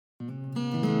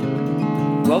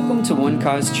Welcome to One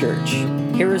Cause Church.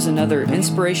 Here is another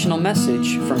inspirational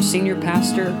message from Senior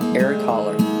Pastor Eric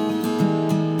Holler.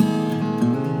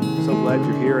 So glad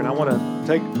you're here, and I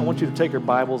want you to take your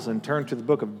Bibles and turn to the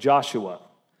book of Joshua.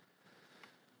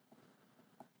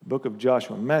 Book of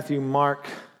Joshua. Matthew, Mark,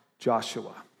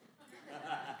 Joshua.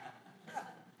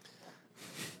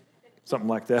 Something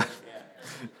like that.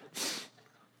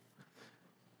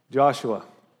 Joshua.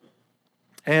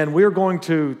 And we're going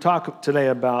to talk today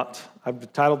about,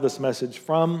 I've titled this message,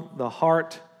 From the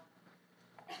Heart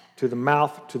to the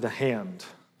Mouth to the Hand.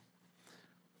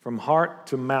 From heart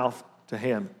to mouth to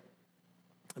hand.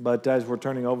 But as we're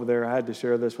turning over there, I had to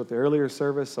share this with the earlier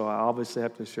service, so I obviously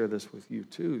have to share this with you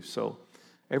too, so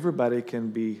everybody can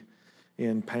be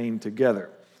in pain together.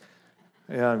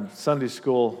 And Sunday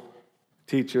school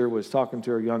teacher was talking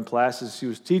to her young classes. She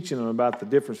was teaching them about the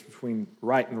difference between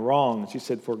right and wrong. And she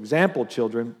said, for example,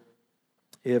 children,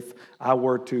 if I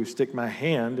were to stick my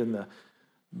hand in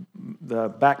the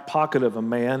back pocket of a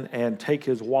man and take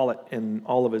his wallet and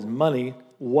all of his money,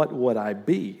 what would I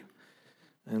be?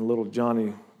 And little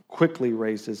Johnny quickly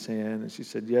raised his hand, and she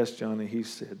said, yes, Johnny. He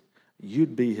said,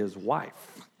 you'd be his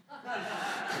wife.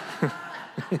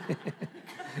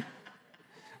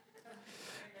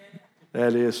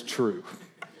 That is true.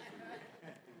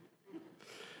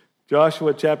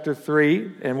 Joshua chapter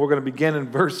 3, and we're going to begin in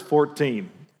verse 14.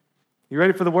 You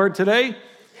ready for the word today?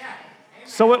 Yeah.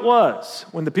 So it was,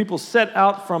 when the people set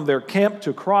out from their camp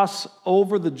to cross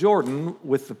over the Jordan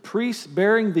with the priests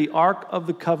bearing the ark of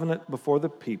the covenant before the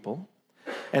people,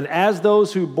 and as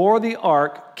those who bore the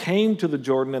ark came to the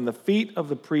Jordan, and the feet of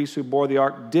the priests who bore the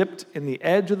ark dipped in the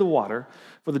edge of the water,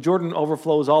 for the Jordan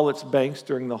overflows all its banks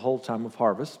during the whole time of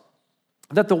harvest,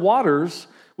 that the waters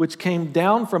which came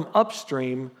down from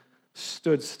upstream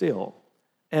stood still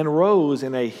and rose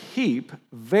in a heap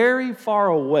very far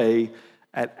away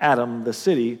at Adam, the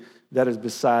city that is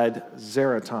beside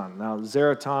Zaretan. Now,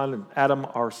 Zaretan and Adam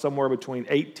are somewhere between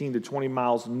 18 to 20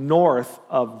 miles north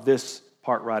of this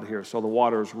part right here. So the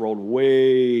waters rolled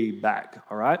way back,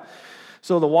 all right?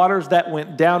 So the waters that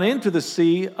went down into the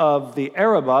sea of the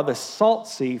Arabah, the salt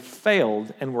sea,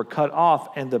 failed and were cut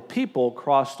off, and the people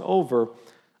crossed over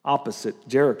opposite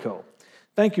Jericho.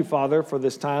 Thank you, Father, for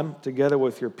this time together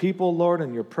with your people, Lord,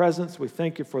 and your presence. We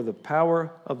thank you for the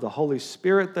power of the Holy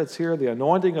Spirit that's here, the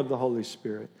anointing of the Holy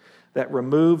Spirit that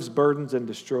removes burdens and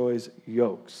destroys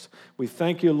yokes. We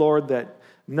thank you, Lord, that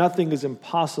nothing is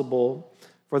impossible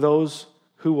for those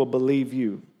who will believe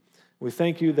you. We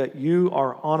thank you that you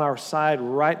are on our side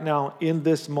right now in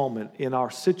this moment, in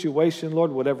our situation,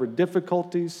 Lord, whatever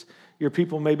difficulties your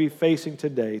people may be facing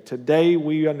today. Today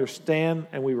we understand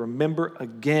and we remember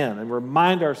again and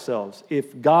remind ourselves,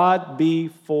 if God be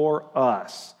for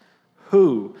us,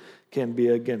 who can be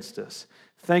against us?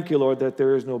 Thank you, Lord, that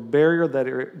there is no barrier,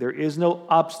 that there is no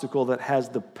obstacle that has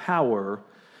the power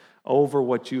over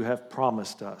what you have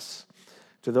promised us.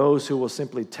 To those who will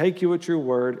simply take you at your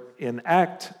word,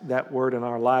 enact that word in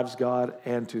our lives, God,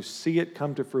 and to see it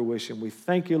come to fruition, we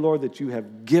thank you, Lord, that you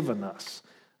have given us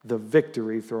the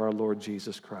victory through our Lord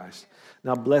Jesus Christ.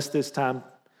 Now bless this time,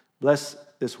 bless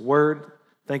this word.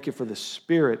 Thank you for the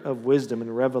spirit of wisdom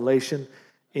and revelation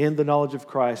in the knowledge of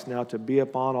Christ now to be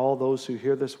upon all those who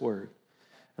hear this word.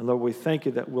 And Lord, we thank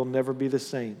you that we'll never be the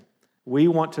same. We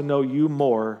want to know you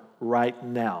more right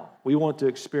now. We want to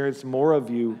experience more of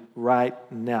you right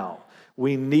now.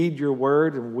 We need your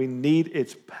word and we need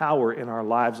its power in our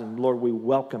lives. And Lord, we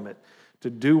welcome it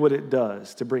to do what it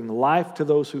does, to bring life to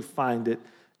those who find it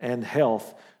and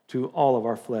health to all of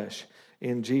our flesh.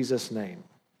 In Jesus' name,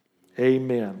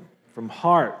 amen. From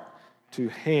heart to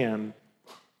hand,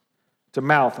 to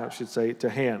mouth, I should say, to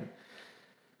hand.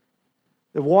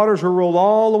 The waters were rolled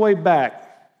all the way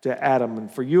back to Adam.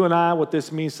 And for you and I, what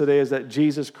this means today is that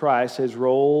Jesus Christ has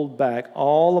rolled back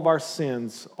all of our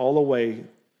sins all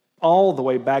the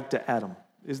way back to Adam.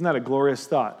 Isn't that a glorious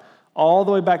thought? All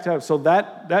the way back to Adam. So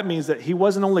that means that he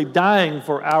wasn't only dying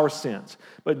for our sins,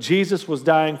 but Jesus was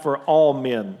dying for all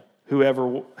men who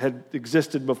ever had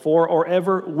existed before or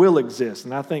ever will exist.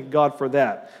 And I thank God for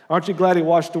that. Aren't you glad he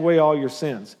washed away all your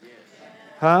sins?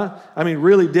 Huh? I mean,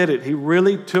 really did it. He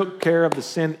really took care of the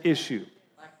sin issue.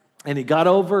 And he got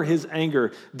over his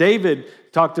anger. David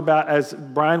talked about, as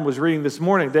Brian was reading this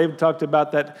morning, David talked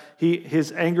about that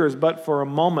his anger is but for a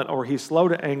moment, or he's slow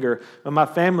to anger. But my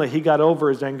family, he got over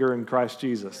his anger in Christ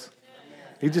Jesus.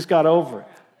 He just got over it.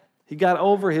 He got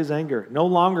over his anger. No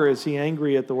longer is he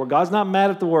angry at the world. God's not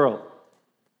mad at the world.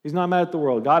 He's not mad at the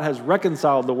world. God has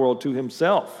reconciled the world to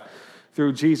himself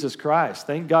through Jesus Christ.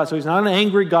 Thank God. So he's not an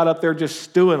angry God up there just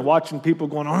stewing, watching people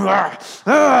going, ah,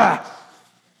 ah.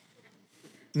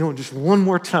 No, just one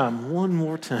more time, one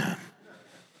more time.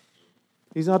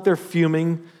 He's not there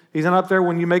fuming. He's not up there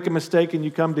when you make a mistake and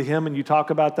you come to him and you talk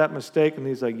about that mistake and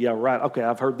he's like, yeah, right, okay,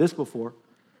 I've heard this before.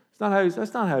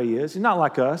 That's not how he is. He's not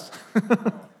like us.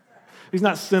 He's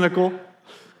not cynical.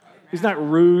 He's not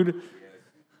rude.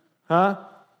 Huh?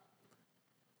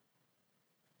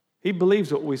 He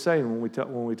believes what we say when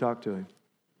we talk to him.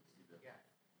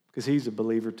 Because he's a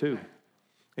believer too.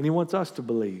 And he wants us to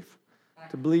believe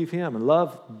him. And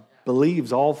love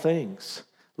believes all things.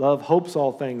 Love hopes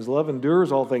all things. Love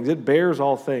endures all things. It bears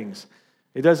all things.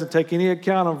 It doesn't take any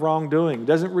account of wrongdoing. It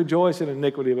doesn't rejoice in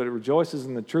iniquity, but it rejoices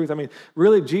in the truth. I mean,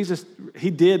 really, Jesus, he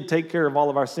did take care of all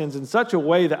of our sins in such a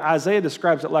way that Isaiah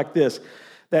describes it like this,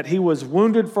 that he was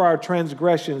wounded for our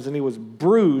transgressions and he was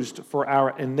bruised for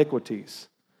our iniquities.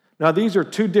 Now, these are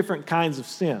two different kinds of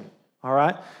sin, all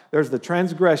right? There's the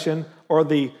transgression or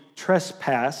the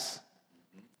trespass,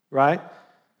 right?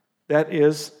 That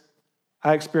is,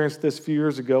 I experienced this a few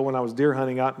years ago when I was deer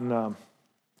hunting out in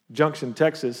Junction,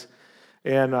 Texas.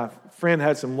 And a friend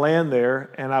had some land there,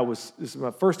 and this is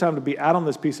my first time to be out on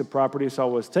this piece of property, so I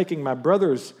was taking my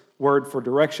brother's word for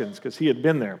directions because he had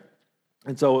been there.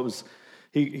 And so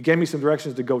he gave me some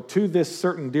directions to go to this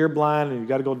certain deer blind, and you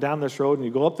got to go down this road, and you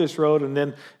go up this road, and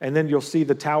then you'll see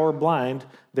the tower blind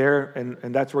there,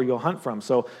 and that's where you'll hunt from.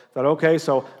 So I thought, okay,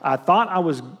 so I thought I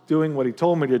was doing what he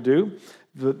told me to do,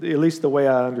 at least the way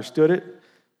I understood it.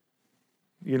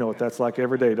 You know what that's like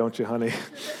every day, don't you, honey?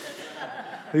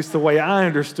 At least the way I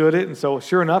understood it. And so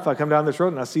sure enough, I come down this road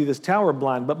and I see this tower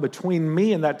blind, but between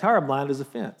me and that tower blind is a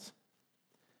fence.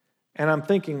 And I'm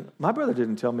thinking, my brother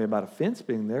didn't tell me about a fence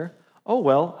being there. Oh,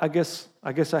 well, I guess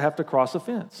I have to cross a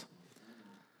fence.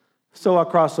 So I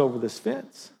cross over this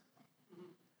fence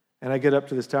and I get up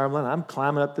to this tower blind. I'm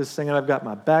climbing up this thing and I've got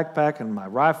my backpack and my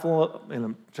rifle and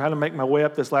I'm trying to make my way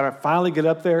up this ladder. I finally get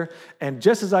up there, and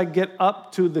just as I get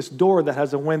up to this door that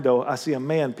has a window, I see a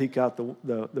man peek out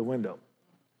the window.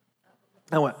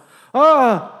 I went,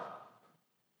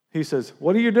 He says,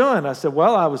 what are you doing? I said,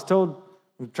 well, I was told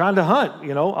I'm trying to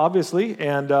hunt, obviously,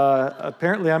 and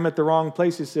apparently I'm at the wrong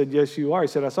place. He said, yes, you are. He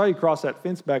said, I saw you cross that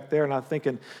fence back there, and I'm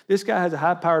thinking, this guy has a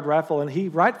high-powered rifle, and he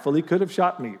rightfully could have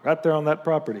shot me right there on that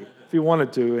property if he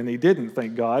wanted to, and he didn't,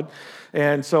 thank God.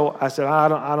 And so I said, I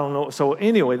don't know. So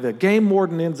anyway, the game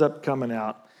warden ends up coming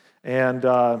out and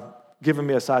giving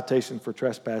me a citation for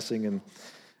trespassing, and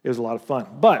it was a lot of fun.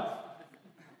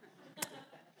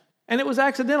 And it was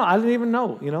accidental. I didn't even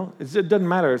know, It doesn't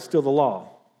matter. It's still the law.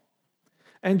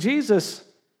 And Jesus,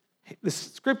 the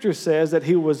scripture says that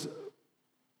he was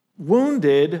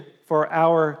wounded for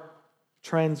our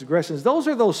transgressions. Those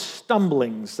are those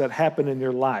stumblings that happen in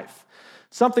your life.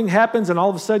 Something happens and all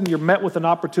of a sudden you're met with an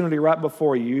opportunity right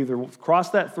before you. You either cross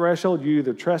that threshold, you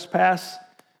either trespass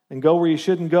and go where you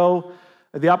shouldn't go,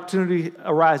 the opportunity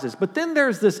arises. But then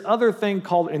there's this other thing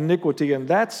called iniquity, and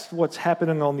that's what's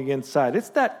happening on the inside. It's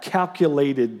that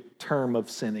calculated term of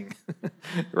sinning,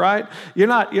 right? You're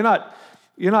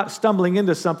not stumbling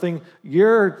into something.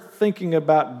 You're thinking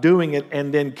about doing it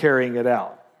and then carrying it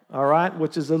out, all right?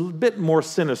 Which is a bit more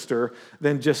sinister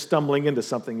than just stumbling into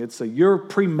something. You're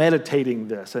premeditating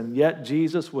this, and yet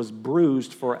Jesus was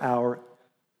bruised for our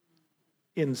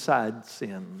inside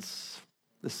sins,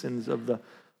 the sins of the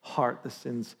heart, the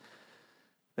sins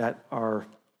that are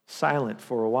silent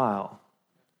for a while.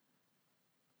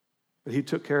 But he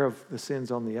took care of the sins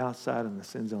on the outside and the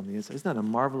sins on the inside. Isn't that a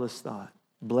marvelous thought?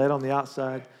 Bled on the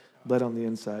outside, bled on the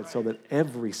inside, so that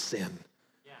every sin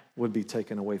would be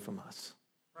taken away from us.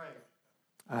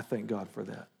 I thank God for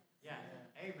that. Yeah.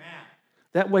 Amen.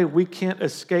 That way we can't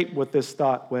escape with this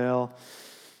thought,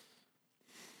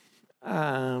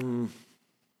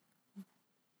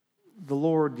 the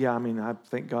Lord, I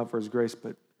thank God for his grace,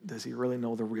 but does he really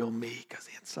know the real me? Because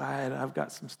inside I've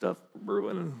got some stuff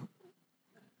brewing.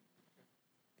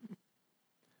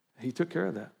 He took care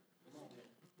of that.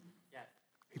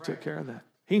 He took care of that.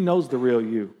 He knows the real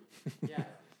you. Amen.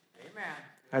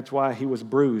 That's why he was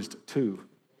bruised too.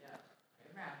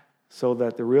 Amen. So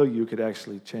that the real you could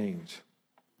actually change.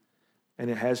 And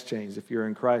it has changed. If you're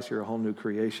in Christ, you're a whole new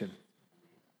creation.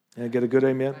 And I get a good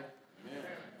amen?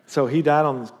 So he died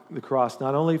on the cross,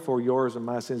 not only for yours and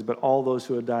my sins, but all those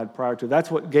who had died prior to. That's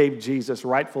what gave Jesus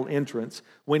rightful entrance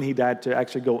when he died, to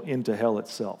actually go into hell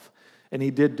itself. And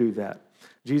he did do that.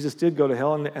 Jesus did go to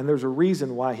hell, and there's a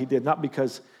reason why he did. Not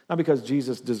because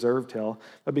Jesus deserved hell,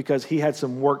 but because he had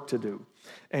some work to do.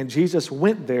 And Jesus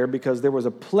went there because there was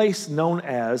a place known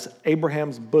as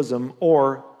Abraham's bosom,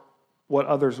 or what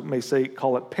others may say,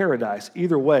 call it paradise.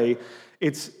 Either way,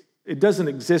 it doesn't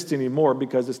exist anymore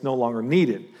because it's no longer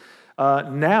needed.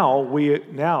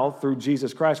 Now through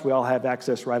Jesus Christ, we all have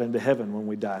access right into heaven when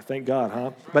we die. Thank God,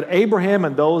 huh? But Abraham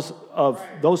and those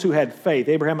who had faith,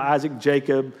 Abraham, Isaac,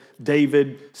 Jacob,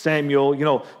 David,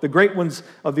 Samuel, the great ones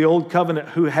of the old covenant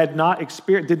who had not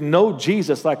experienced, didn't know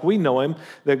Jesus like we know him.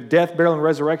 The death, burial, and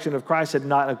resurrection of Christ had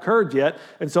not occurred yet.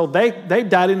 And so they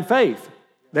died in faith.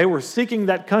 They were seeking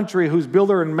that country whose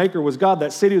builder and maker was God,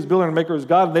 that city whose builder and maker was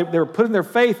God. They were putting their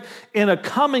faith in a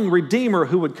coming Redeemer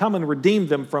who would come and redeem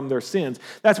them from their sins.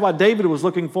 That's why David was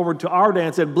looking forward to our day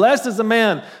and said, blessed is the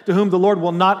man to whom the Lord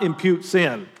will not impute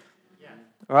sin. Yeah.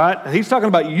 All right? And he's talking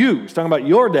about you. He's talking about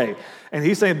your day. And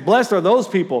he's saying, blessed are those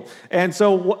people. And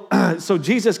so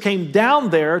Jesus came down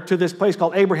there to this place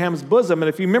called Abraham's bosom. And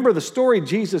if you remember the story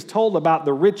Jesus told about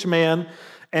the rich man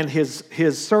and his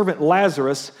servant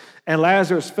Lazarus, and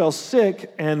Lazarus fell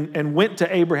sick and went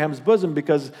to Abraham's bosom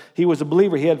because he was a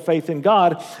believer. He had faith in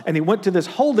God, and he went to this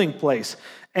holding place.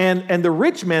 And the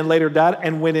rich man later died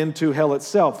and went into hell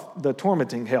itself, the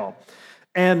tormenting hell.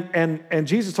 And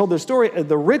Jesus told this story.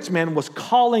 The rich man was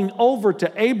calling over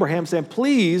to Abraham saying,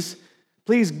 please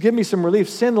give me some relief.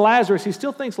 Send Lazarus. He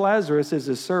still thinks Lazarus is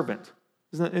his servant.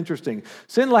 Isn't that interesting?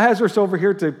 Send Lazarus over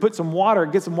here to get some water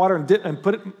and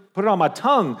put it on my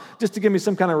tongue just to give me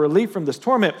some kind of relief from this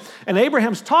torment. And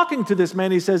Abraham's talking to this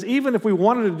man. He says, even if we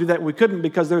wanted to do that, we couldn't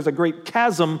because there's a great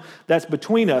chasm that's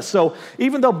between us. So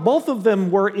even though both of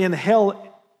them were in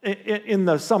hell in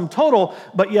the sum total,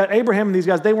 but yet Abraham and these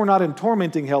guys, they were not in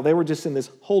tormenting hell. They were just in this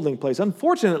holding place.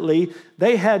 Unfortunately,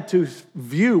 they had to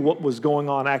view what was going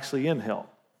on actually in hell.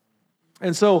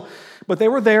 And so, but they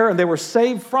were there and they were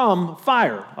saved from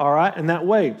fire, all right, in that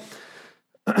way.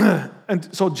 And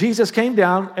so Jesus came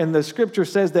down and the scripture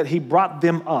says that he brought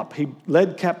them up. He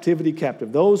led captivity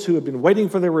captive. Those who had been waiting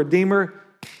for their Redeemer,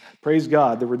 praise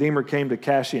God, the Redeemer came to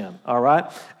cash in, all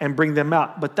right, and bring them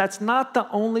out. But that's not the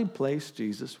only place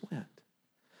Jesus went.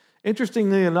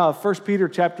 Interestingly enough, 1 Peter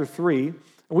chapter 3,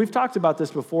 and we've talked about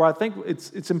this before. I think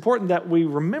it's important that we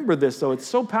remember this, though. It's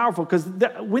so powerful because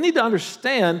we need to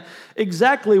understand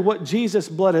exactly what Jesus'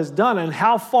 blood has done and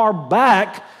how far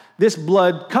back this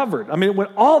blood covered. I mean, it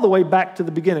went all the way back to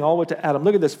the beginning, all the way to Adam.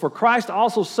 Look at this. For Christ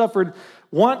also suffered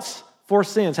once for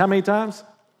sins. How many times?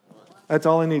 That's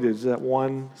all he needed, is that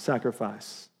one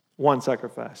sacrifice. One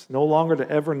sacrifice. No longer to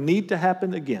ever need to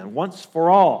happen again. Once for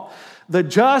all. The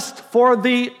just for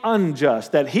the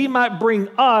unjust, that he might bring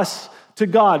us to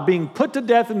God, being put to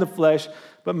death in the flesh,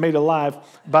 but made alive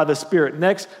by the Spirit.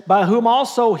 Next, by whom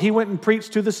also he went and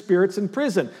preached to the spirits in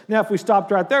prison. Now, if we stopped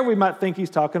right there, we might think he's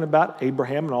talking about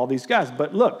Abraham and all these guys.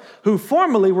 But look, who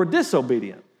formerly were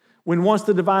disobedient, when once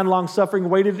the divine long-suffering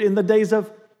waited in the days of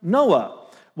Noah,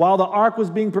 while the ark was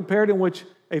being prepared, in which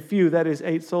a few, that is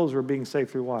 8 souls, were being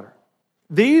saved through water.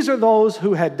 These are those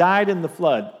who had died in the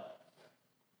flood.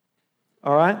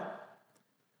 All right?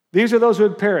 These are those who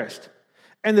had perished.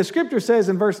 And the scripture says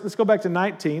in let's go back to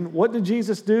 19, what did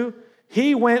Jesus do?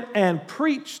 He went and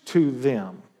preached to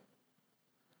them.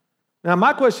 Now,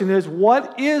 my question is,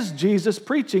 what is Jesus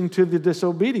preaching to the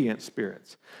disobedient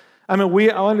spirits? I mean, we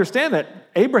understand that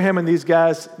Abraham and these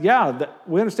guys,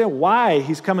 we understand why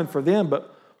he's coming for them,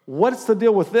 but what's the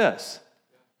deal with this?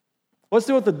 What's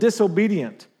the deal with the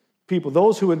disobedient people,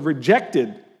 those who had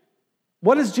rejected?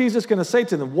 What is Jesus going to say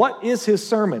to them? What is his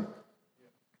sermon?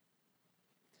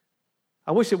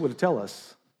 I wish it would tell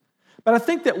us. But I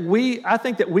think that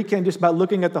we can, just by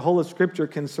looking at the whole of Scripture,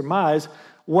 can surmise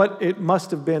what it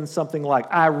must have been something like.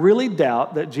 I really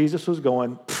doubt that Jesus was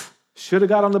going, should have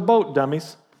got on the boat,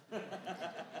 dummies.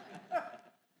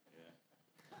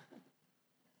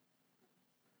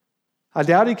 I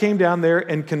doubt he came down there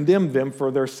and condemned them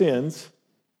for their sins.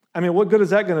 I mean, what good is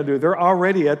that going to do? They're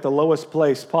already at the lowest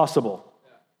place possible,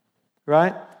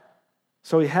 right?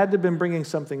 So he had to have been bringing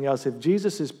something else. If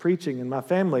Jesus is preaching, in my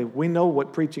family, we know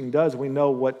what preaching does. We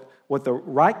know what the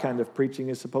right kind of preaching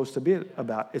is supposed to be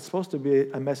about. It's supposed to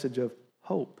be a message of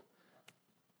hope.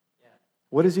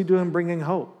 What is he doing bringing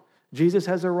hope? Jesus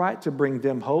has a right to bring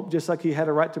them hope, just like he had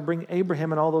a right to bring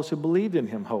Abraham and all those who believed in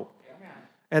him hope.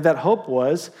 And that hope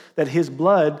was that his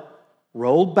blood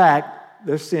rolled back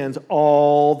their sins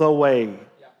all the way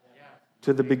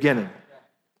to the beginning.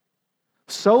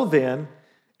 So then,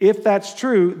 if that's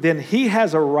true, then he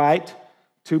has a right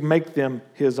to make them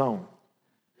his own.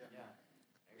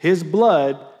 His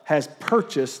blood has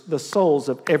purchased the souls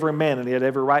of every man, and he had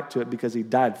every right to it because he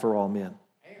died for all men.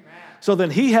 Amen. So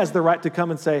then he has the right to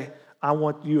come and say, I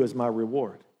want you as my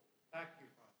reward.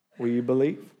 Will you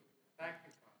believe?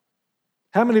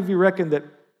 How many of you reckon that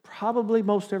probably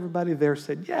most everybody there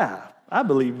said, yeah, I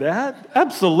believe that.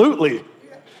 Absolutely.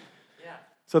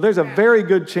 So there's a very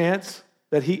good chance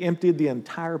that he emptied the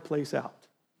entire place out.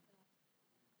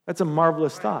 That's a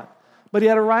marvelous thought. But he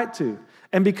had a right to.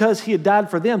 And because he had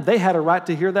died for them, they had a right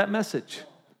to hear that message.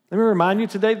 Let me remind you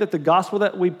today that the gospel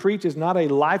that we preach is not a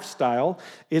lifestyle.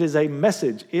 It is a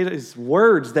message. It is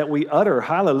words that we utter.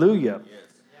 Hallelujah.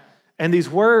 And these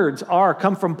words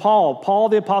come from Paul. Paul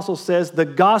the apostle says, the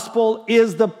gospel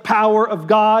is the power of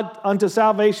God unto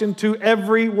salvation to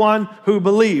everyone who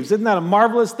believes. Isn't that a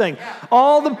marvelous thing?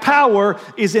 All the power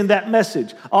is in that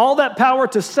message. All that power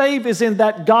to save is in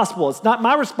that gospel. It's not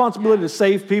my responsibility to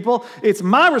save people. It's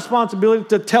my responsibility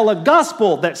to tell a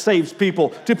gospel that saves people,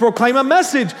 to proclaim a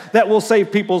message that will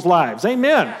save people's lives.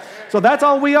 Amen. So that's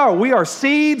all we are. We are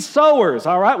seed sowers,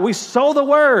 all right? We sow the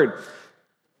word.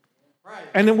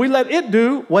 And then we let it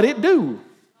do what it do.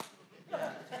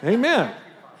 Amen.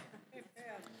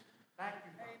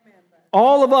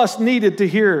 All of us needed to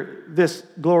hear this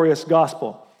glorious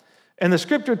gospel. And the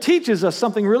scripture teaches us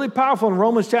something really powerful in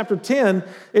Romans chapter 10.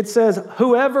 It says,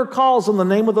 whoever calls on the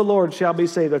name of the Lord shall be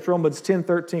saved. That's Romans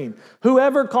 10:13.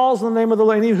 Whoever calls on the name of the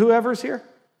Lord. Any whoever's here?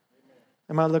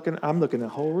 I'm looking at a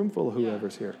whole room full of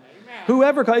whoever's here.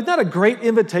 Whoever calls. Isn't that a great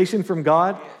invitation from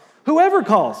God? Whoever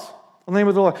calls on the name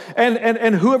of the Lord.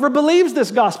 And whoever believes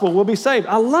this gospel will be saved.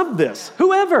 I love this.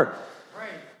 Whoever.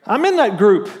 I'm in that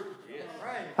group.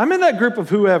 I'm in that group of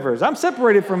whoever's. I'm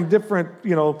separated from different,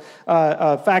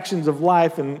 factions of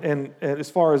life and as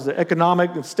far as the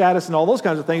economic and status and all those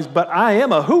kinds of things, but I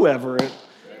am a whoever.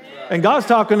 And God's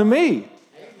talking to me.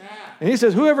 And he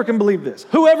says, whoever can believe this,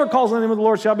 whoever calls on the name of the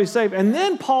Lord shall be saved. And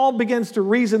then Paul begins to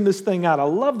reason this thing out. I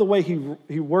love the way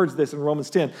he words this in Romans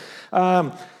 10.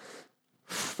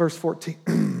 Verse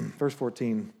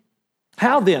 14.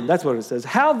 How then, that's what it says,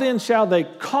 how then shall they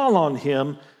call on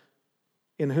him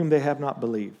in whom they have not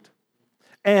believed?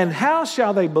 And how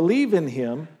shall they believe in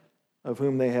him of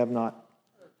whom they have not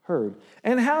heard?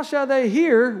 And how shall they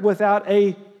hear without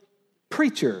a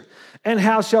preacher? And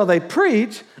how shall they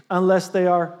preach unless they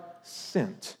are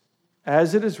sent?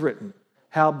 As it is written,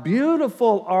 how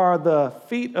beautiful are the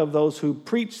feet of those who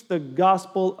preach the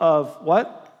gospel of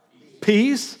what?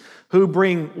 Peace. Who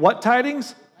bring what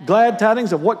tidings? Glad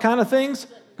tidings of what kind of things?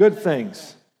 Good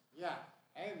things. Yeah.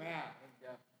 Amen.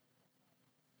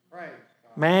 Praise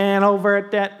God. Man, over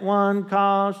at that one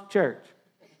cause church,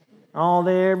 all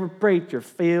they ever preach are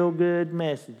feel-good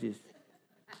messages.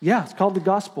 Yeah, it's called the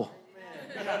gospel.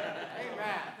 Amen.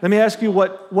 Let me ask you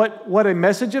what a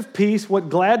message of peace, what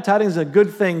glad tidings and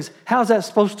good things, how's that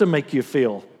supposed to make you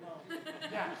feel? Yeah.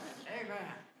 Amen.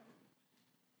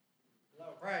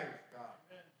 Praise God.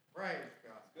 Praise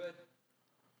God. Good.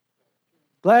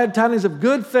 Glad tidings of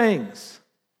good things.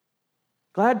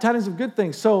 Glad tidings of good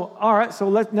things. So, all right, so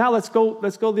let's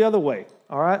go the other way.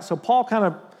 All right, so Paul kind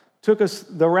of took us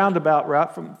the roundabout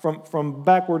route from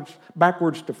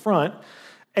backwards to front.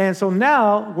 And so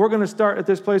now we're going to start at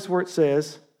this place where it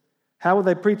says, how will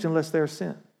they preach unless they're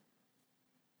sent?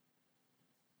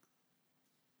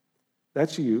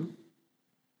 That's you.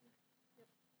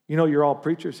 You know you're all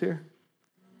preachers here.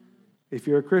 If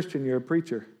you're a Christian, you're a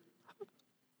preacher.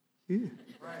 Yeah.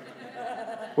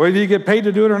 Whether you get paid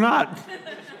to do it or not. Praise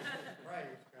God.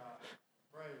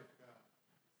 Praise God.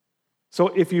 So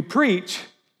if you preach,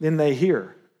 then they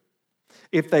hear.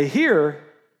 If they hear,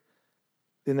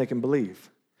 then they can believe.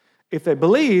 If they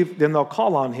believe, then they'll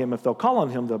call on him. If they'll call on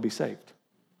him, they'll be saved.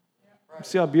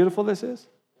 See how beautiful this is?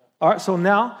 All right, so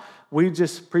now we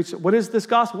just preach. What is this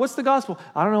gospel? What's the gospel?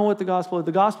 I don't know what the gospel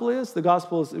is. The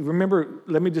gospel is, remember,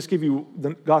 let me just give you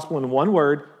the gospel in one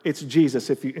word. It's Jesus.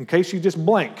 In case you just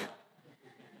blank.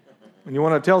 And you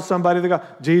want to tell somebody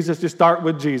Jesus, just start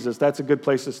with Jesus. That's a good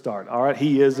place to start. All right,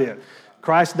 he is it.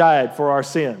 Christ died for our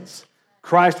sins.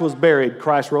 Christ was buried,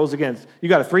 Christ rose again. You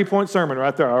got a 3-point sermon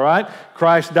right there, all right?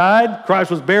 Christ died,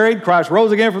 Christ was buried, Christ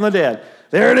rose again from the dead.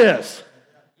 There it is.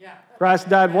 Christ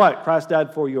died what? Christ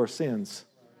died for your sins.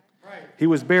 He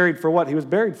was buried for what? He was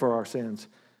buried for our sins.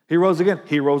 He rose again.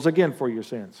 He rose again for your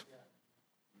sins.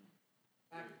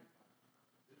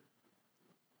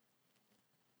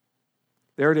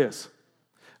 There it is.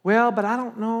 Well, but I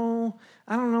don't know.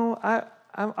 I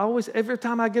always, every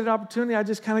time I get an opportunity, I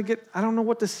just kind of I don't know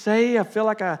what to say. I feel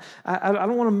like I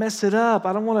don't want to mess it up.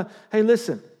 I don't want to, hey,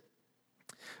 listen.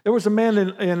 There was a man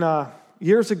in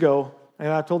years ago, and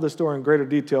I told this story in greater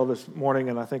detail this morning,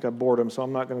 and I think I bored him, so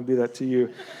I'm not going to do that to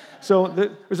you. So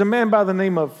there's a man by the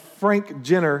name of Frank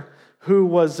Jenner who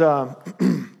was part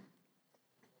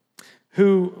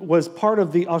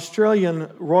of the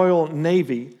Australian Royal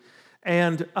Navy,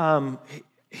 and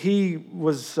he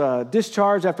was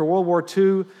discharged after World War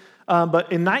II,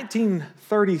 but in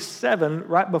 1937,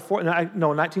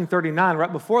 1939,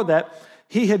 right before that,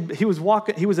 he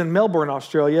was in Melbourne,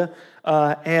 Australia,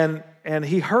 and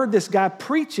he heard this guy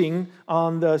preaching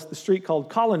on the street called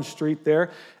Collins Street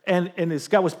there, and this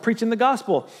guy was preaching the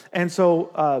gospel. And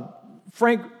so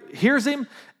Frank hears him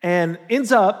and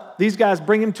ends up, these guys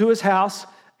bring him to his house,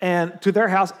 and to their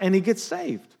house, and he gets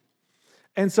saved.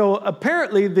 And so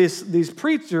apparently these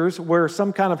preachers were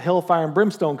some kind of hellfire and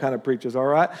brimstone kind of preachers, all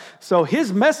right? So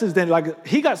his message then, like,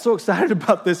 he got so excited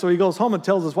about this, so he goes home and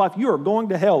tells his wife, you are going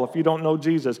to hell if you don't know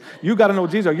Jesus. You got to know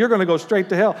Jesus, or you're going to go straight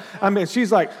to hell. I mean,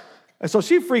 she's like, and so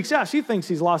she freaks out. She thinks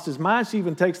he's lost his mind. She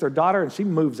even takes their daughter and she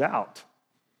moves out.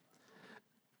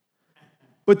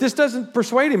 But this doesn't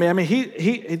persuade him. I mean,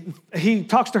 he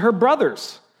talks to her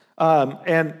brothers.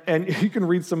 And you can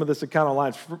read some of this account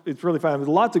online. It's really fun. There's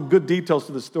lots of good details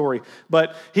to the story.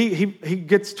 But he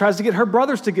tries to get her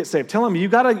brothers to get saved. Tell them, you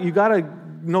gotta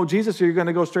know Jesus, or you're going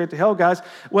to go straight to hell, guys.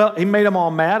 Well, he made them all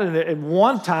mad. And at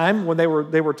one time, when they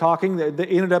were talking, they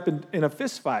ended up in a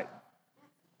fist fight.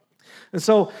 And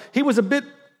so he was a bit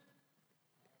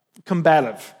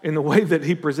combative in the way that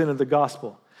he presented the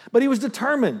gospel. But he was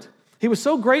determined. He was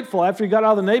so grateful after he got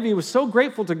out of the Navy. He was so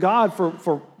grateful to God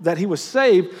for that he was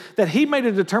saved that he made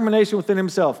a determination within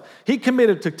himself. He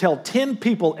committed to tell 10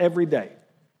 people every day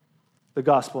the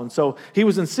gospel. And so he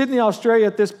was in Sydney, Australia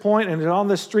at this point, and on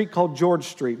this street called George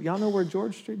Street. Y'all know where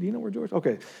George Street? Do you know where George?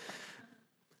 Okay.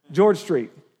 George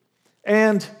Street.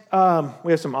 And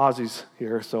we have some Aussies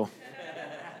here, so.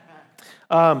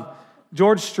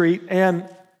 George Street, and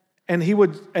he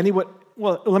would.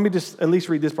 Well, let me just at least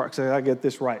read this part so I get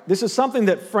this right. This is something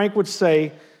that Frank would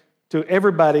say to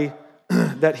everybody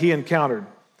that he encountered.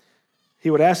 He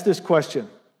would ask this question: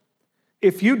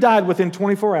 if you died within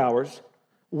 24 hours,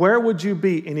 where would you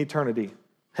be in eternity?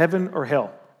 Heaven or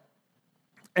hell?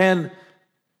 And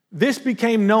this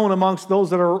became known amongst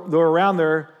those that are around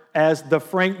there as the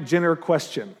Frank Jenner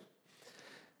question.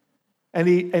 And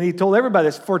he told everybody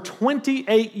this. For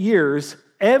 28 years,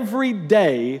 every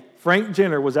day, Frank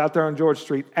Jenner was out there on George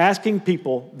Street asking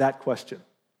people that question.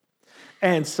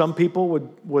 And some people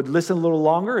would listen a little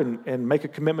longer and make a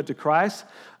commitment to Christ.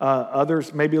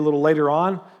 Others, maybe a little later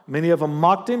on. Many of them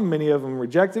mocked him. Many of them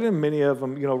rejected him. Many of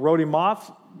them, wrote him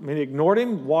off. Many ignored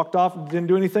him, walked off, and didn't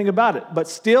do anything about it. But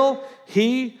still,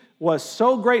 he was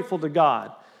so grateful to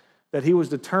God that he was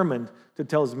determined to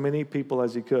tell as many people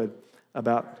as he could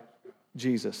about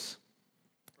Jesus.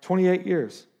 28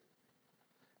 years.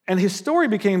 And his story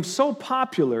became so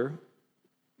popular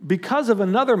because of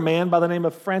another man by the name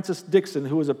of Francis Dixon,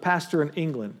 who was a pastor in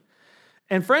England.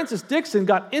 And Francis Dixon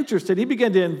got interested. He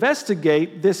began to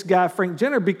investigate this guy, Frank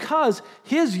Jenner, because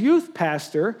his youth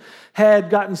pastor had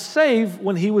gotten saved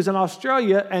when he was in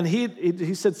Australia, and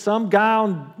he said, some guy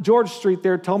on George Street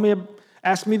there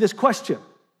asked me this question.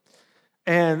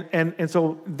 And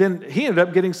so then he ended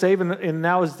up getting saved, and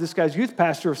now is this guy's youth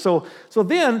pastor. So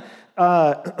then,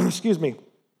 excuse me,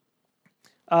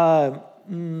 then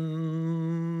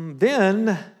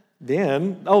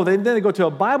they go to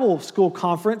a Bible school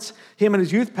conference, him and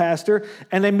his youth pastor,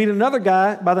 and they meet another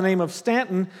guy by the name of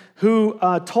Stanton who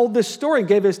told this story,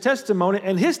 gave his testimony,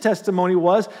 and his testimony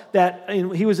was that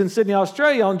he was in Sydney,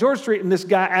 Australia on George Street, and this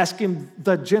guy asked him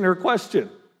the Jenner question.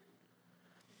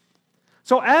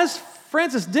 So as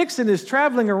Francis Dixon is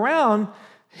traveling around,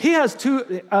 he has two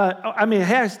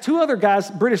other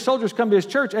guys, British soldiers, come to his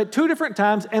church at two different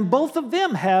times, and both of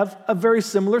them have a very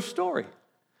similar story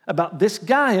about this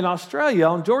guy in Australia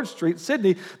on George Street,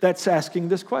 Sydney, that's asking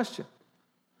this question.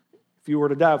 If you were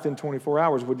to die within 24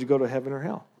 hours, would you go to heaven or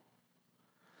hell?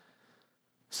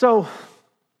 So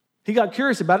he got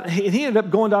curious about it, and he ended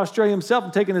up going to Australia himself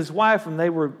and taking his wife, and they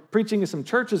were preaching in some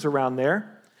churches around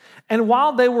there. And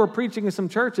while they were preaching in some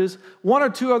churches, one or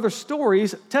two other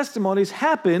testimonies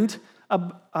happened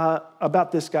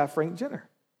about this guy, Frank Jenner.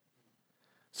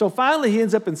 So finally, he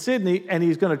ends up in Sydney, and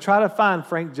he's going to try to find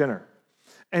Frank Jenner.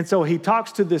 And so he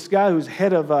talks to this guy who's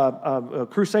head of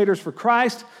Crusaders for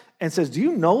Christ and says, do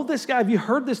you know this guy? Have you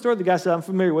heard this story? The guy said, I'm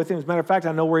familiar with him. As a matter of fact,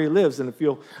 I know where he lives, and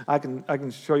I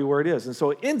can show you where it is. And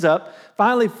so it ends up,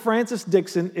 finally, Francis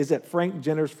Dixon is at Frank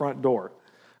Jenner's front door.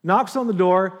 Knocks on the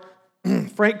door.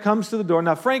 Frank comes to the door.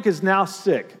 Now, Frank is now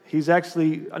sick. He's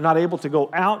actually not able to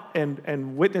go out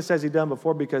and witness as he'd done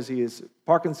before because he has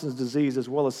Parkinson's disease as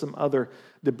well as some other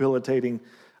debilitating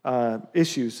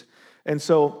issues. And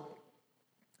so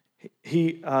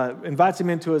he invites him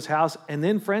into his house, and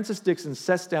then Francis Dixon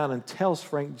sits down and tells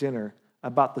Frank Jenner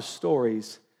about the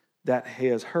stories that he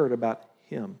has heard about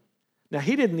him. Now,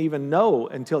 he didn't even know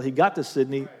until he got to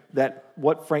Sydney that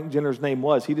what Frank Jenner's name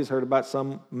was. He just heard about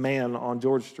some man on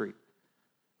George Street.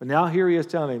 But now here he is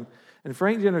telling him. And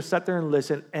Frank Jenner sat there and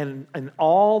listened, and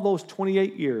all those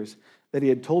 28 years that he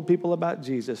had told people about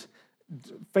Jesus,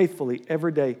 faithfully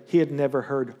every day. He had never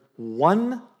heard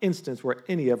one instance where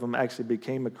any of them actually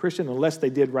became a Christian, unless they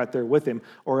did right there with him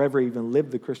or ever even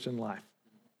lived the Christian life.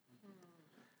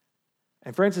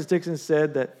 And Francis Dixon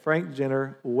said that Frank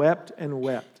Jenner wept and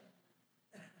wept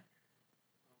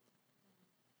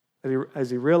as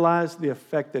he realized the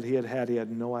effect that he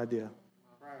had no idea.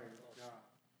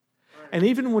 And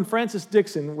even when Francis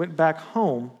Dixon went back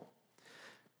home,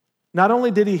 not only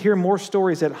did he hear more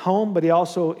stories at home, but he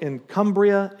also in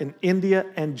Cumbria, in India,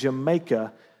 and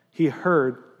Jamaica, he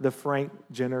heard the Frank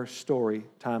Jenner story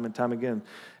time and time again.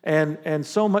 And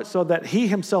so much so that he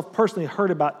himself personally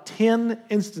heard about 10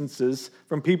 instances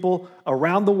from people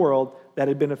around the world that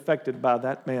had been affected by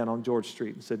that man on George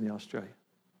Street in Sydney, Australia.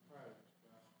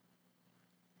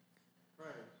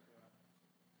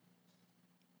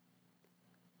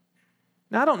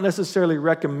 Now, I don't necessarily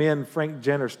recommend Frank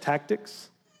Jenner's tactics,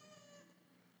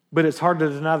 but it's hard to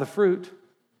deny the fruit.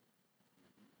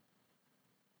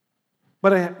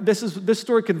 But this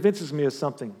story convinces me of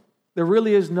something. There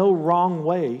really is no wrong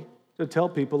way to tell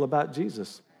people about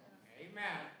Jesus. Amen.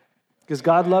 Because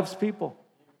God loves people.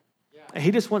 And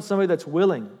He just wants somebody that's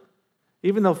willing.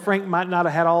 Even though Frank might not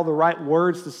have had all the right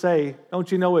words to say,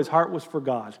 don't you know his heart was for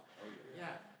God?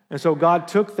 And so God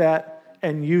took that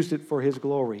and used it for His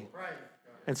glory.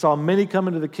 And saw many come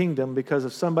into the kingdom because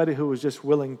of somebody who was just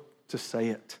willing to say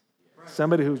it.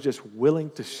 Somebody who was just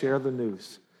willing to share the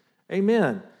news.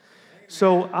 Amen.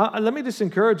 So let me just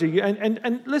encourage you.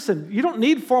 And listen, you don't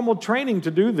need formal training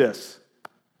to do this.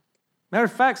 Matter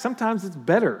of fact, sometimes it's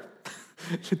better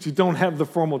that you don't have the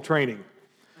formal training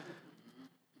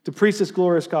to preach this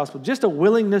glorious gospel. Just a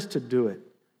willingness to do it.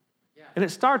 And it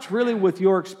starts really with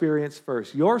your experience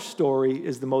first. Your story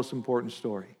is the most important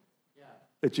story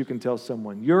that you can tell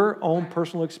someone. Your own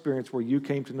personal experience where you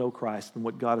came to know Christ and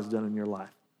what God has done in your life.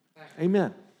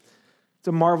 Amen. It's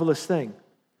a marvelous thing.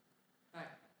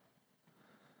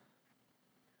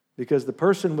 Because the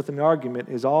person with an argument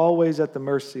is always at the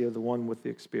mercy of the one with the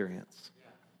experience.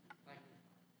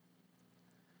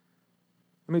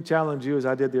 Let me challenge you as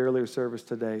I did the earlier service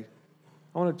today.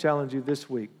 I want to challenge you this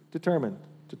week. Determined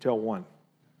to tell one.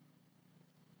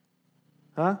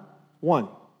 One.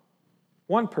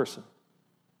 One person.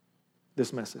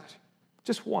 This message.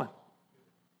 Just one.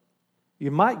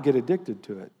 You might get addicted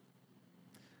to it.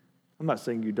 I'm not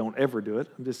saying you don't ever do it.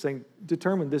 I'm just saying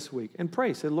determine this week. And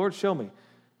pray. Say, Lord, show me.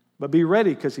 But be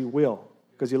ready because He will.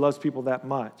 Because He loves people that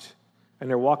much. And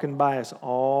they're walking by us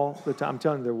all the time. I'm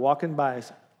telling you, they're walking by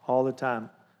us all the time.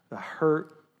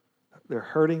 They're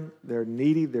hurting, they're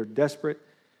needy, they're desperate.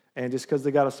 And just because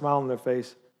they got a smile on their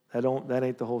face, that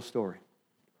ain't the whole story.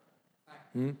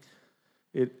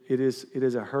 It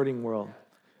is a hurting world.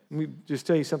 Let me just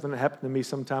tell you something that happened to me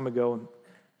some time ago.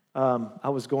 I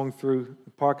was going through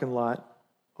the parking lot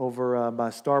over by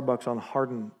Starbucks on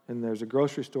Hardin, and there's a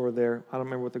grocery store there. I don't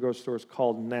remember what the grocery store is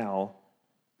called now,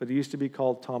 but it used to be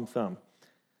called Tom Thumb.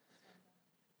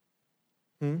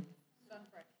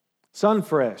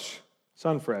 Sunfresh.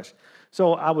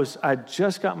 So I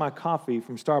just got my coffee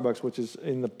from Starbucks, which is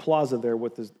in the plaza there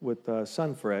with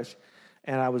Sunfresh.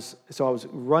 And I was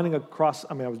driving across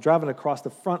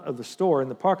the front of the store in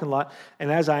the parking lot.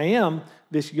 And as I am,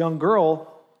 this young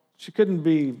girl, she couldn't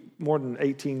be more than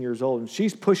 18 years old, and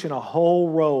she's pushing a whole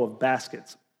row of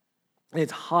baskets. And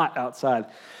it's hot outside.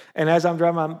 And as I'm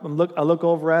driving, I look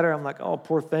over at her. I'm like, oh,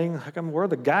 poor thing. Where are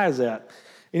the guys at?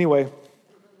 Anyway,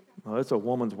 it's a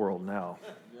woman's world now.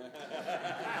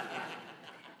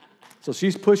 So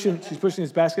she's pushing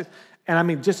these baskets. And I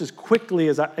mean, just as quickly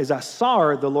as I saw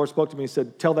her, the Lord spoke to me and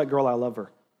said, tell that girl I love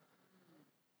her.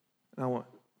 And I went,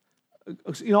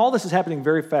 all this is happening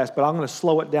very fast, but I'm going to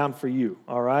slow it down for you,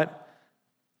 all right?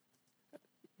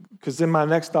 Because then my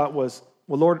next thought was,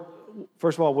 well, Lord,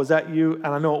 first of all, was that you? And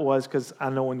I know it was because I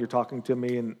know when you're talking to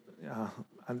me, and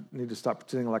I need to stop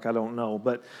pretending like I don't know.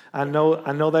 But I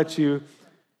know that's you.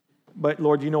 But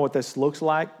Lord, you know what this looks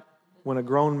like? When a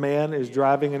grown man is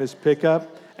driving in his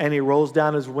pickup and he rolls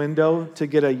down his window to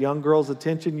get a young girl's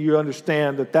attention, you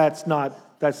understand that that's not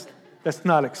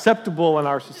acceptable in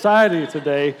our society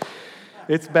today.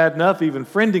 It's bad enough even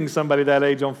friending somebody that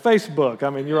age on Facebook.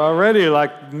 I mean, you're already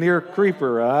like near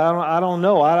creeper. I don't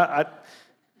know.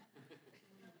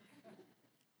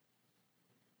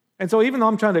 And so even though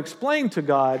I'm trying to explain to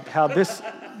God how this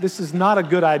is not a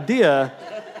good idea,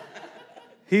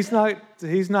 He's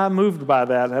not moved by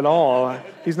that at all.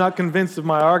 He's not convinced of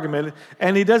my argument,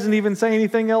 and He doesn't even say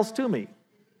anything else to me.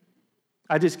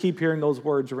 I just keep hearing those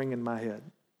words ring in my head.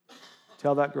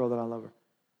 Tell that girl that I love her.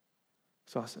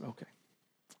 So I said, okay.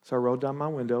 So I rolled down my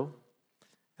window,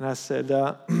 and I said,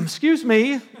 excuse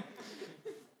me,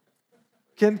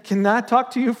 can I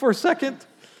talk to you for a second?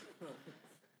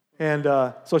 And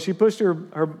so she pushed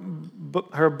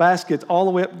her basket all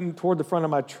the way up toward the front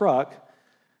of my truck,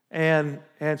 and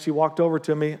she walked over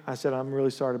to me. I said, I'm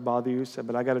really sorry to bother you. I said,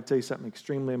 but I got to tell you something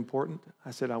extremely important.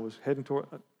 I said, I was heading toward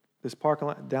this parking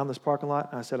lot, down this parking lot,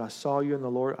 and I said, I saw you, and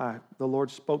the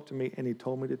Lord spoke to me, and he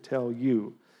told me to tell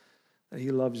you that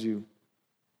he loves you.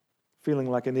 Feeling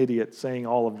like an idiot saying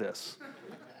all of this.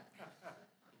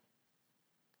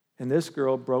 And this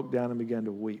girl broke down and began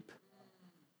to weep.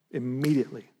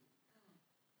 Immediately.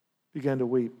 Began to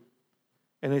weep.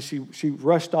 And then she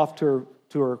rushed off to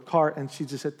her car, and she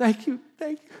just said, thank you,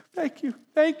 thank you, thank you,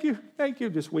 thank you, thank you,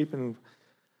 just weeping.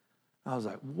 I was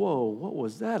like, whoa, what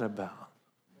was that about?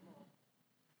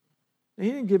 And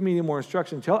he didn't give me any more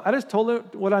instruction. I just told her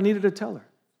what I needed to tell her.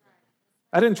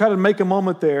 I didn't try to make a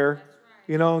moment there,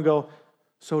 and go,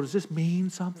 so does this mean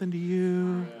something to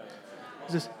you?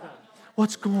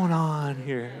 What's going on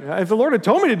here? If the Lord had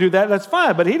told me to do that, that's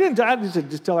fine. But he didn't. I just said,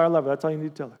 just tell her I love her. That's all you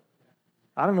need to tell her.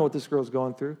 I don't know what this girl's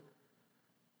going through.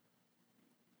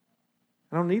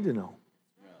 I don't need to know.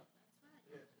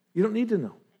 You don't need to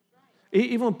know.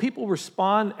 Even when people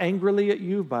respond angrily at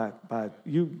you by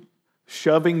you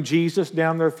shoving Jesus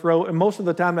down their throat, and most of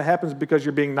the time that happens because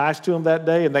you're being nice to them that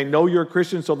day, and they know you're a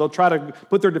Christian, so they'll try to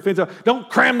put their defense up. Don't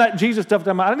cram that Jesus stuff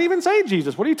down. I didn't even say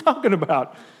Jesus. What are you talking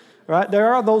about? Right?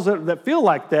 There are those that feel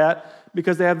like that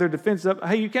because they have their defense up.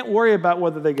 Hey, you can't worry about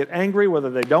whether they get angry, whether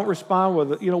they don't respond,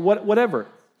 whatever.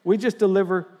 We just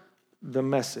deliver the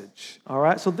message. All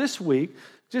right? So this week,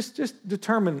 just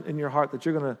determine in your heart that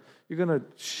you're gonna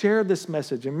share this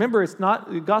message. And remember,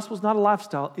 the gospel's not a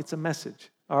lifestyle, it's a message.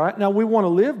 All right? Now, we want to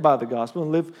live by the gospel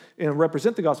and live and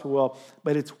represent the gospel well,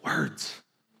 but it's words.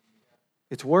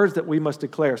 It's words that we must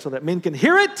declare so that men can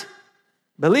hear it,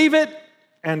 believe it,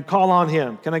 and call on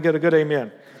him. Can I get a good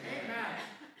amen? Amen.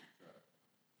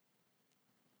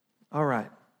 All right.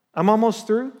 I'm almost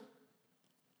through.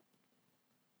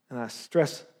 And I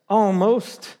stress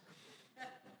almost.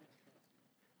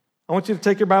 I want you to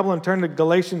take your Bible and turn to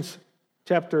Galatians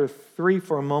chapter 3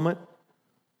 for a moment.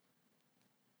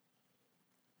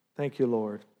 Thank you,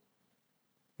 Lord.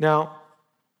 Now,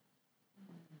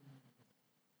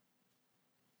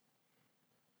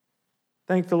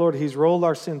 thank the Lord, he's rolled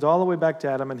our sins all the way back to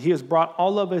Adam, and he has brought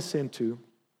all of us into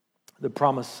the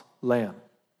promised land,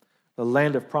 the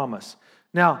land of promise.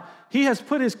 Now, he has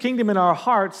put his kingdom in our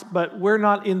hearts, but we're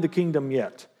not in the kingdom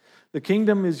yet. The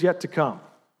kingdom is yet to come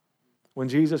when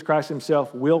Jesus Christ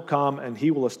himself will come, and he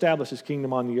will establish his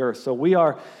kingdom on the earth. So we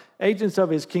are agents of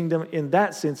his kingdom in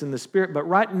that sense, in the spirit. But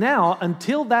right now,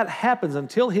 until that happens,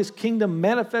 until his kingdom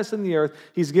manifests in the earth,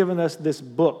 he's given us this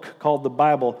book called the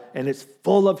Bible, and it's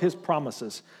full of his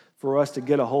promises for us to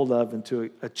get a hold of and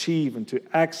to achieve and to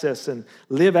access and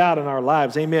live out in our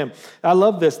lives. Amen. I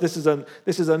love this. This is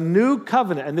a new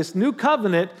covenant, and this new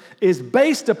covenant is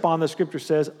based upon, the scripture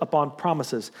says, upon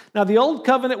promises. Now, the old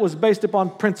covenant was based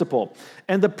upon principle,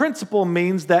 and the principle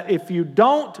means that if you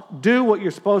don't do what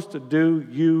you're supposed to do,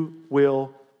 you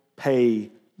will pay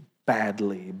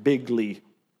badly, bigly,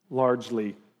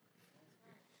 largely.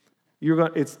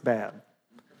 It's bad.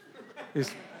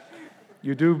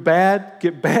 You do bad,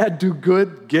 get bad, do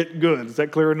good, get good. Is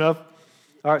that clear enough?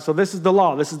 All right, so this is the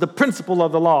law. This is the principle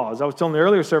of the law. As I was telling the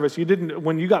earlier service,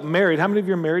 when you got married, how many of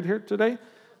you are married here today?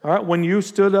 All right, when you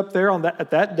stood up there at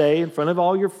that day in front of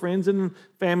all your friends and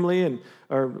family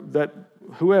or that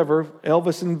whoever,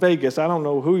 Elvis in Vegas, I don't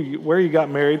know where you got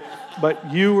married,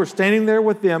 but you were standing there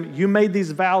with them. You made these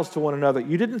vows to one another.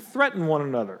 You didn't threaten one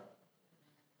another,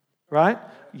 right?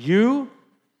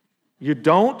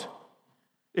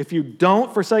 If you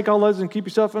don't forsake all others and keep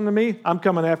yourself unto me, I'm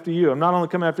coming after you. I'm not only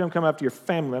coming after you, I'm coming after your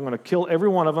family. I'm going to kill every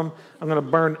one of them. I'm going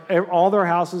to burn all their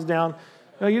houses down.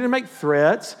 No, you didn't make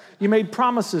threats. You made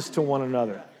promises to one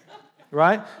another,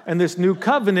 right? And this new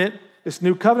covenant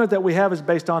that we have is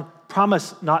based on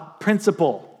promise, not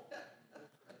principle.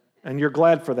 And you're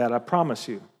glad for that, I promise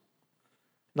you.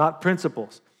 Not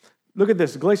principles. Look at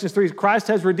this, Galatians 3, Christ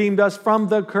has redeemed us from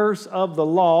the curse of the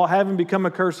law, having become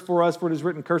a curse for us, for it is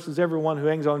written, curses everyone who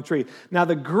hangs on a tree. Now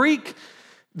the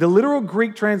literal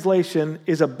Greek translation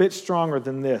is a bit stronger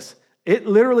than this. It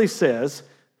literally says,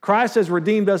 Christ has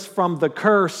redeemed us from the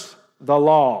curse, the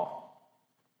law.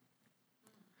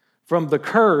 From the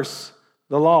curse,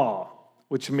 the law,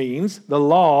 which means the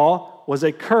law was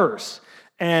a curse.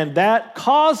 And that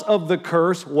cause of the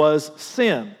curse was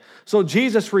sin. So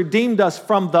Jesus redeemed us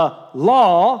from the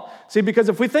law. See, because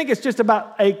if we think it's just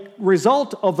about a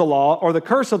result of the law or the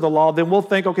curse of the law, then we'll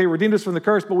think, okay, redeemed us from the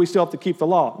curse, but we still have to keep the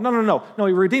law. No.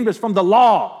 He redeemed us from the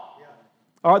law.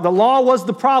 All right, the law was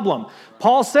the problem.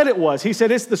 Paul said it was. He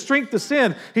said it's the strength of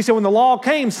sin. He said when the law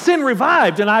came, sin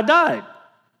revived and I died.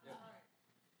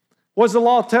 What does the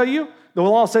law tell you? The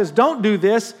law says don't do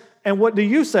this. And what do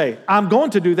you say? I'm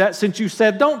going to do that since you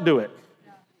said don't do it.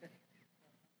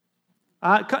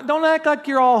 Don't act like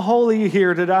you're all holy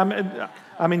here today.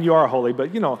 I mean, you are holy,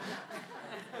 but don't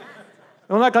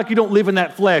act like you don't live in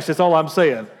that flesh. That's all I'm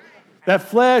saying. That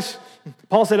flesh,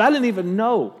 Paul said, I didn't even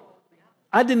know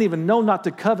not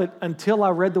to covet until I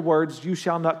read the words, you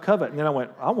shall not covet. And then I went,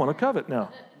 I want to covet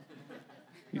now.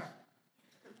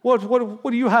 What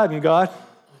are you hiding, God?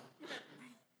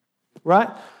 Right?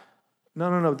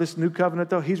 No. This new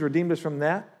covenant, though, he's redeemed us from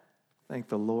that. Thank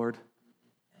the Lord.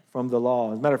 From the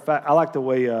law. As a matter of fact, I like the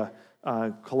way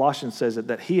Colossians says it,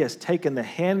 that he has taken the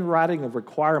handwriting of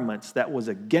requirements that was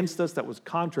against us, that was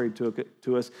contrary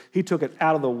to us. He took it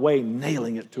out of the way,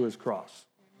 nailing it to his cross.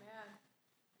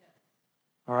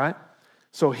 All right?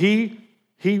 So he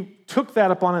took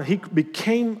that upon him. He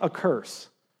became a curse.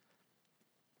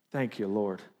 Thank you,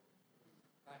 Lord.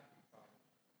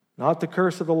 Not the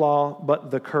curse of the law,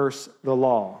 but the curse of the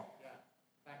law.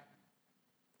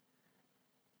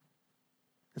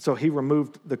 And so he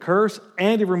removed the curse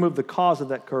and he removed the cause of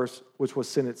that curse, which was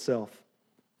sin itself.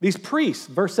 These priests,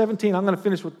 verse 17, I'm going to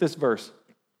finish with this verse.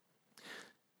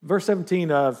 Verse 17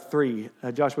 of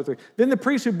Joshua 3. Then the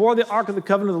priests who bore the ark of the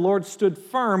covenant of the Lord stood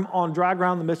firm on dry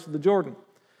ground in the midst of the Jordan.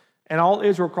 And all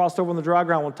Israel crossed over on the dry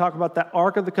ground. We'll talk about that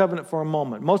ark of the covenant for a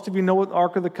moment. Most of you know what the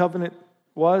ark of the covenant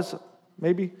was,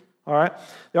 maybe? All right.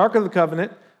 The ark of the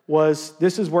covenant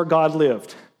this is where God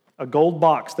lived, a gold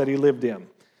box that he lived in.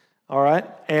 All right,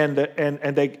 and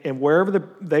wherever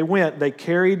they went, they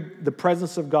carried the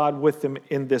presence of God with them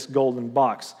in this golden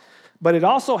box. But it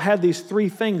also had these three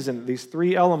things in it, these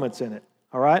three elements in it.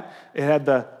 All right, it had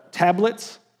the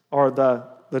tablets or the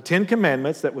 10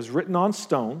 Commandments that was written on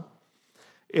stone.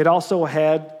 It also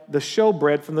had the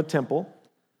showbread from the temple,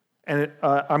 and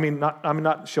not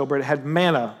showbread. It had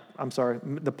manna. I'm sorry,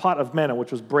 the pot of manna,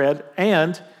 which was bread,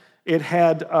 and it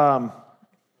had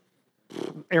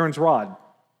Aaron's rod.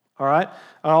 All right?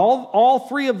 All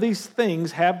three of these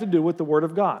things have to do with the Word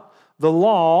of God. The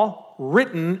law,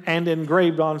 written and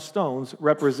engraved on stones,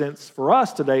 represents for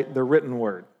us today the written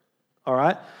Word. All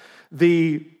right?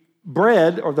 The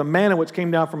bread or the manna which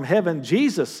came down from heaven,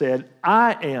 Jesus said,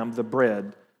 I am the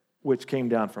bread which came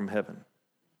down from heaven.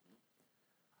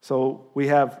 So we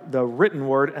have the written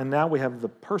Word, and now we have the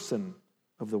person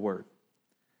of the Word.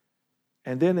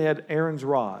 And then they had Aaron's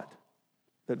rod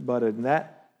that budded, and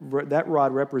that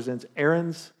rod represents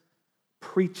Aaron's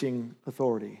preaching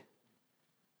authority.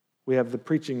 We have the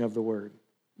preaching of the Word,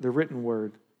 the written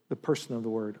Word, the person of the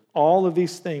Word. All of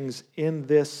these things in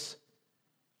this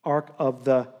Ark of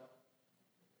the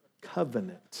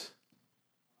Covenant.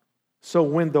 So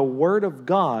when the Word of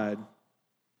God,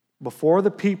 before the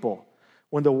people,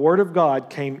 when the Word of God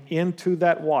came into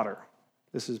that water,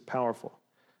 this is powerful,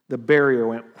 the barrier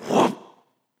went whoop,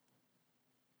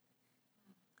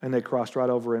 and they crossed right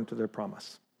over into their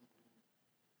promise.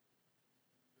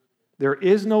 There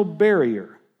is no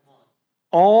barrier.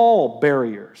 All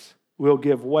barriers will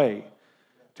give way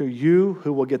to you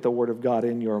who will get the Word of God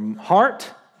in your heart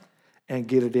and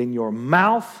get it in your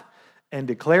mouth and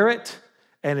declare it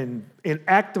and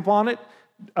enact upon it,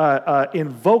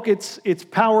 invoke its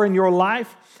power in your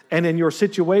life and in your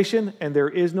situation, and there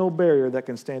is no barrier that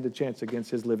can stand a chance against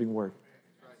His living Word.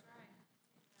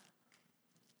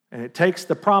 And it takes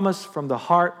the promise from the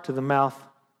heart to the mouth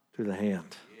to the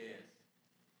hand.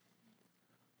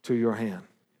 To your hand.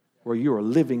 Where you are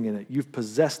living in it. You've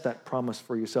possessed that promise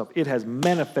for yourself. It has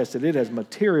manifested. It has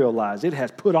materialized. It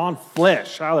has put on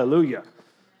flesh. Hallelujah.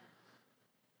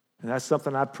 And that's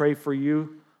something I pray for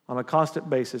you on a constant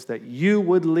basis, that you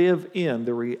would live in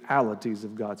the realities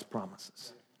of God's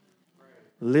promises.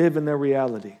 Live in their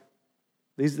reality.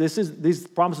 These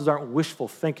promises aren't wishful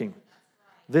thinking.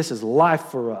 This is life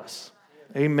for us.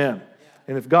 Amen.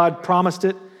 And if God promised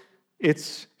it,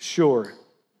 it's sure.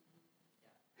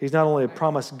 He's not only a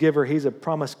promise giver, He's a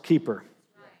promise keeper.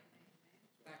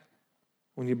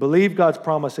 When you believe God's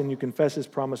promise and you confess His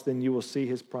promise, then you will see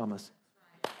His promise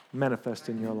manifest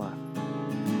in your life.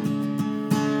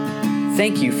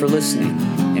 Thank you for listening,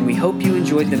 and we hope you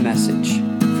enjoyed the message.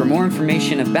 For more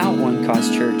information about One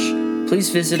Cause Church, please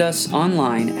visit us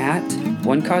online at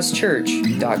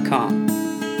onecausechurch.com.